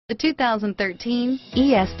The 2013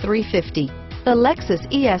 ES350. The Lexus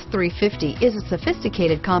ES350 is a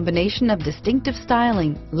sophisticated combination of distinctive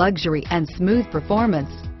styling, luxury, and smooth performance.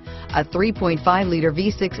 A 3.5-liter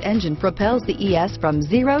V6 engine propels the ES from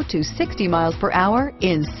 0 to 60 miles per hour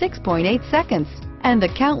in 6.8 seconds. And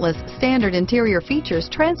the countless standard interior features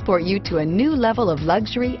transport you to a new level of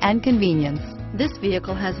luxury and convenience. This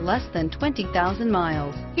vehicle has less than 20,000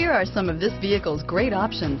 miles. Here are some of this vehicle's great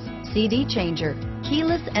options: CD changer,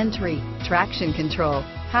 keyless entry, traction control,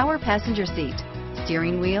 power passenger seat,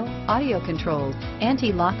 steering wheel audio controls,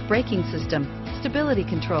 anti-lock braking system, stability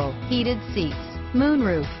control, heated seats,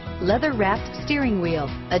 moonroof, leather-wrapped steering wheel,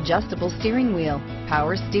 adjustable steering wheel,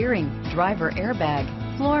 power steering, driver airbag,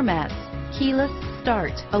 floor mats, keyless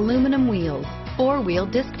start, aluminum wheels, four-wheel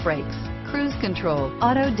disc brakes, cruise control,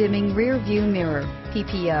 auto-dimming rear view mirror,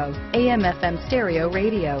 PPO, AM/FM stereo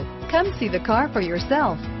radio. Come see the car for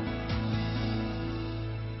yourself.